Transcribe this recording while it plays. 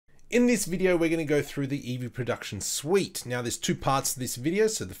In this video, we're going to go through the EEVEE Production suite. Now, there's two parts to this video.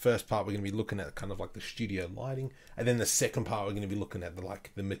 So the first part, we're going to be looking at kind of like the studio lighting. And then the second part, we're going to be looking at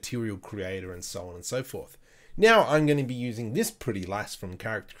the material creator and so on and so forth. Now, I'm going to be using this pretty lass from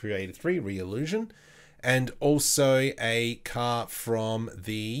Character Creator 3, Reallusion, and also a car from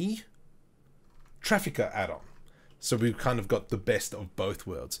the Traffiq add-on. So we've kind of got the best of both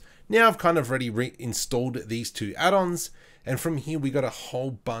worlds. Now I've kind of already reinstalled these two add-ons, and from here we got a whole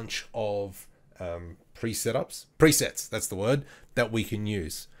bunch of presets, that's the word, that we can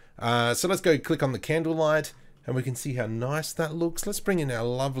use. So let's go click on the candle light, and we can see how nice that looks. Let's bring in our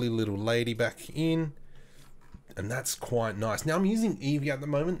lovely little lady back in, and that's quite nice. Now I'm using EEVEE at the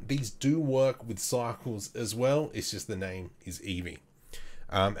moment. These do work with cycles as well. It's just the name is EEVEE.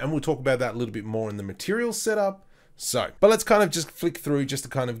 And we'll talk about that a little bit more in the material setup. But let's kind of just flick through just to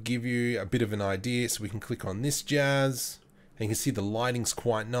kind of give you a bit of an idea. So we can click on this jazz, and you can see the lighting's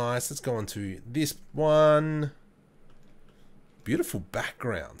quite nice. Let's go on to this one. Beautiful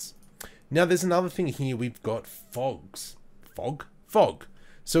backgrounds. Now there's another thing here. We've got fogs. Fog.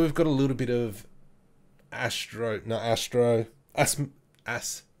 So we've got a little bit of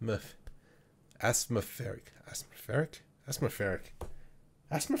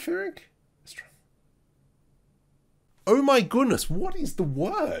atmospheric. Oh my goodness, what is the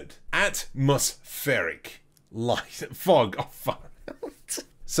word? Atmospheric light, fog. Oh fuck.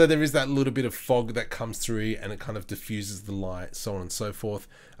 So there is that little bit of fog that comes through and it kind of diffuses the light, so on and so forth.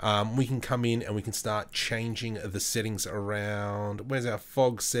 We can come in and we can start changing the settings around. Where's our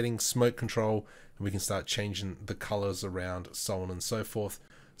fog settings, smoke control, and we can start changing the colors around, so on and so forth.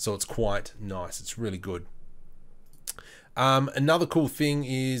 So it's quite nice, it's really good. Another cool thing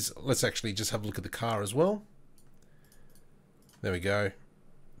is, let's actually just have a look at the car as well. There we go.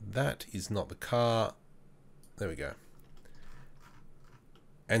 That is not the car. There we go.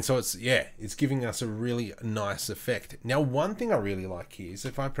 And so it's giving us a really nice effect. Now, one thing I really like here is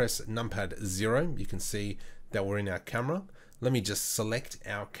if I press numpad 0, you can see that we're in our camera. Let me just select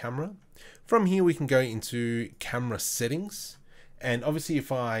our camera. From here, we can go into camera settings. And obviously,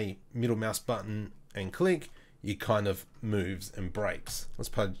 if I middle mouse button and click, it kind of moves and breaks. Let's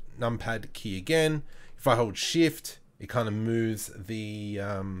put numpad key again. If I hold shift, it kind of moves the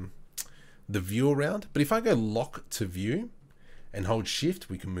view around. But if I go lock to view and hold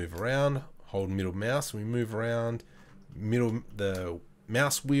shift, we can move around. Hold middle mouse, we move around. The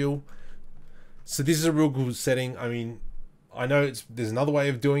mouse wheel. So this is a real good setting. I mean, I know there's another way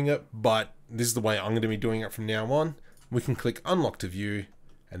of doing it, but this is the way I'm going to be doing it from now on. We can click unlock to view,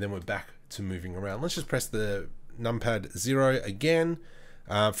 and then we're back to moving around. Let's just press the numpad 0 again.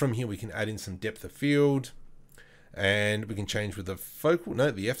 From here, we can add in some depth of field. And we can change with the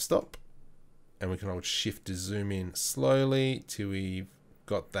the f-stop, and we can hold shift to zoom in slowly till we've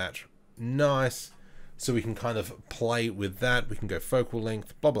got that nice. So we can kind of play with that. We can go focal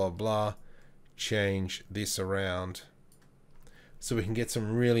length, blah, blah, blah, change this around. So we can get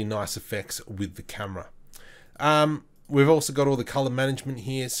some really nice effects with the camera. We've also got all the color management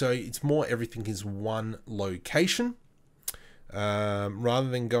here. So it's more everything is one location. Rather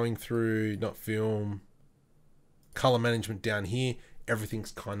than going through, not film, color management down here,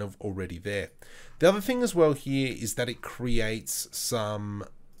 everything's kind of already there. The other thing as well here is that it creates some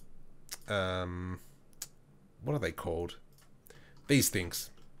what are they called, these things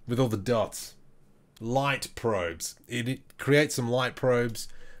with all the dots, light probes. It creates some light probes,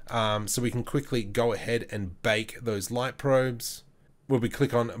 so we can quickly go ahead and bake those light probes where we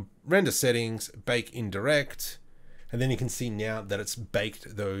click on render settings, bake indirect. And then you can see now that it's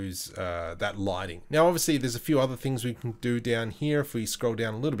baked those that lighting. Now, obviously, there's a few other things we can do down here. If we scroll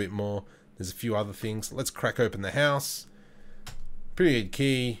down a little bit more, there's a few other things. Let's crack open the house. Period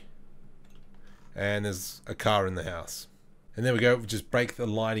key. And there's a car in the house. And there we go. We just break the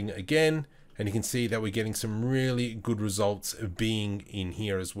lighting again. And you can see that we're getting some really good results of being in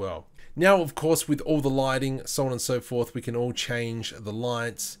here as well. Now, of course, with all the lighting, so on and so forth, we can all change the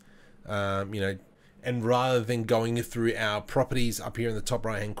lights, and rather than going through our properties up here in the top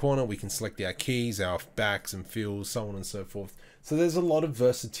right hand corner, we can select our keys, our backs and fills, so on and so forth. So there's a lot of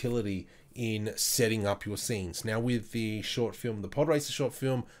versatility in setting up your scenes. Now with the short film, the Pod Racer short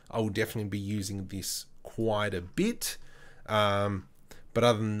film, I will definitely be using this quite a bit. But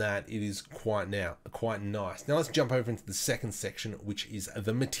other than that, it is quite nice. Now let's jump over into the second section, which is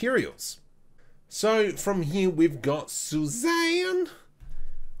the materials. So from here, we've got Suzanne.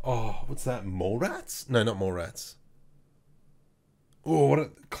 Oh, what's that? Mole rats? No, not mole rats. Oh, what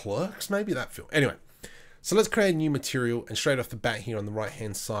are clerks? Maybe that film. Anyway, so let's create a new material, and straight off the bat here on the right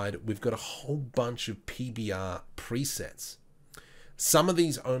hand side, we've got a whole bunch of PBR presets. Some of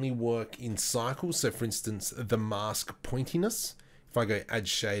these only work in cycles. So for instance, the mask pointiness, if I go add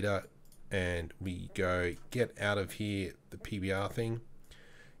shader and we go get out of here, the PBR thing,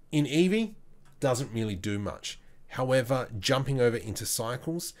 in Eevee, doesn't really do much. However, jumping over into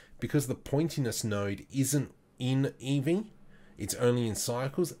cycles, because the pointiness node isn't in Eevee, it's only in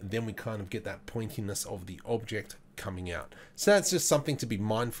cycles, then we kind of get that pointiness of the object coming out. So that's just something to be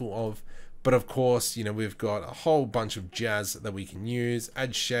mindful of. But of course, you know, we've got a whole bunch of jazz that we can use.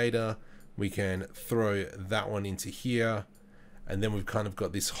 Add shader, we can throw that one into here. And then we've kind of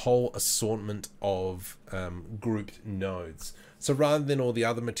got this whole assortment of grouped nodes. So rather than all the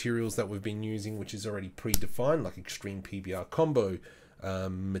other materials that we've been using, which is already predefined, like Extreme PBR Combo,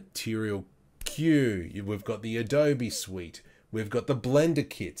 Materialiq, we've got the Adobe suite, we've got the Blender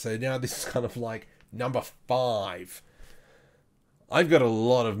kit. So now this is kind of like number 5. I've got a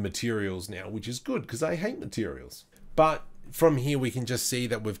lot of materials now, which is good because I hate materials. But from here, we can just see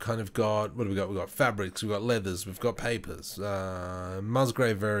that we've kind of got, what do we got? We've got fabrics, we've got leathers, we've got papers,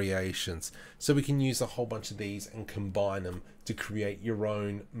 Musgrave variations. So we can use a whole bunch of these and combine them to create your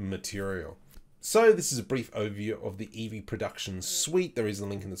own material. So this is a brief overview of the EEVEE Production suite. There is a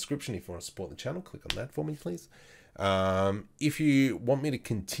link in the description if you want to support the channel. Click on that for me, please. If you want me to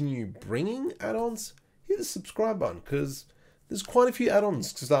continue bringing add-ons, hit the subscribe button because there's quite a few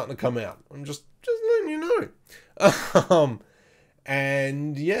add-ons starting to come out. I'm just letting you know.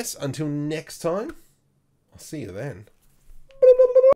 And yes, until next time, I'll see you then.